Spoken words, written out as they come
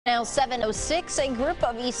Now 7:06, a group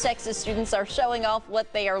of East Texas students are showing off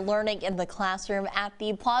what they are learning in the classroom at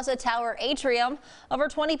the Plaza Tower atrium. Over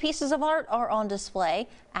 20 pieces of art are on display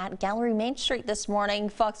at Gallery Main Street this morning.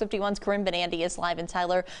 Fox 51's Corinne Benandy is live in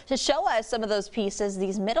Tyler to show us some of those pieces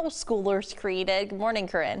these middle schoolers created. Good morning,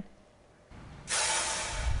 Corinne.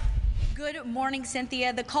 Good morning,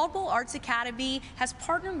 Cynthia. The Caldwell Academy has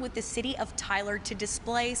partnered with the city of Tyler to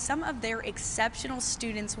display some of their exceptional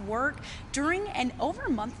students' work during an over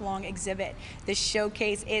a month-long exhibit. This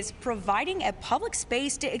showcase is providing a public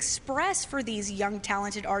space to express for these young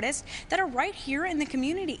talented artists that are right here in the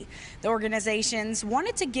community. The organizations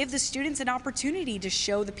wanted to give the students an opportunity to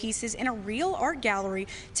show the pieces in a real art gallery,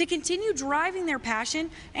 to continue driving their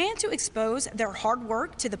passion and to expose their hard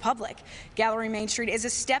work to the public. Gallery Main Street is a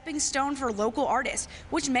stepping stone for local artists,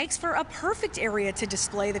 which makes for a perfect area to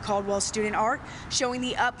display the Caldwell student art, showing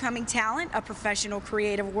the upcoming talent of professional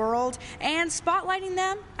creative world and spotlighting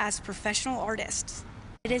them as professional artists.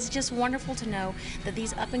 It is just wonderful to know that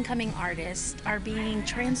these up-and-coming artists are being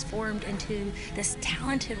transformed into this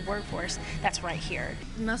talented workforce that's right here.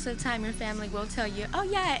 Most of the time your family will tell you, oh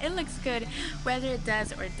yeah, it looks good, whether it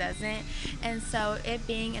does or it doesn't. And so it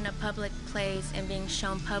being in a public place and being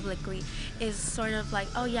shown publicly is sort of like,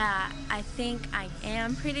 oh yeah, I think I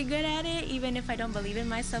am pretty good at it, even if I don't believe in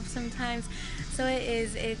myself sometimes. So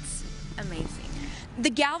it's amazing. The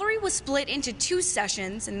gallery was split into two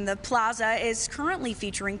sessions, and the plaza is currently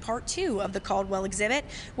featuring part 2 of the Caldwell exhibit,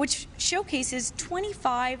 which showcases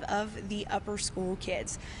 25 of the upper school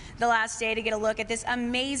kids. The last day to get a look at this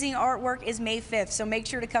amazing artwork is May 5th, so make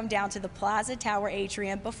sure to come down to the Plaza Tower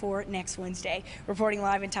atrium before next Wednesday. Reporting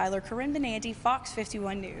live in Tyler, Corinne Benandy, Fox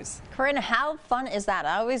 51 News. Corinne, how fun is that?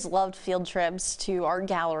 I always loved field trips to art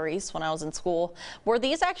galleries when I was in school. Were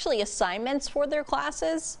these actually assignments for their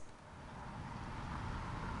classes?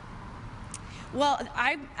 Well,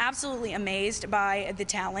 I'm absolutely amazed by the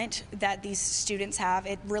talent that these students have.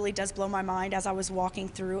 It really does blow my mind as I was walking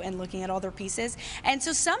through and looking at all their pieces. And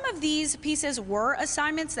so some of these pieces were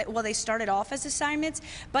assignments they started off as assignments,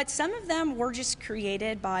 but some of them were just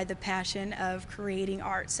created by the passion of creating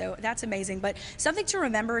art. So that's amazing. But something to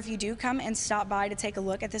remember if you do come and stop by to take a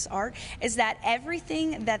look at this art is that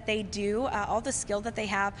everything that they do, all the skill that they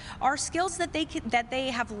have, are skills that they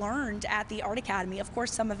have learned at the Art Academy. Of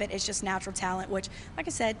course, some of it is just natural talent, which, like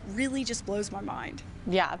I said, really just blows my mind.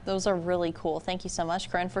 Yeah, those are really cool. Thank you so much,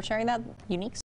 Corinne, for sharing that unique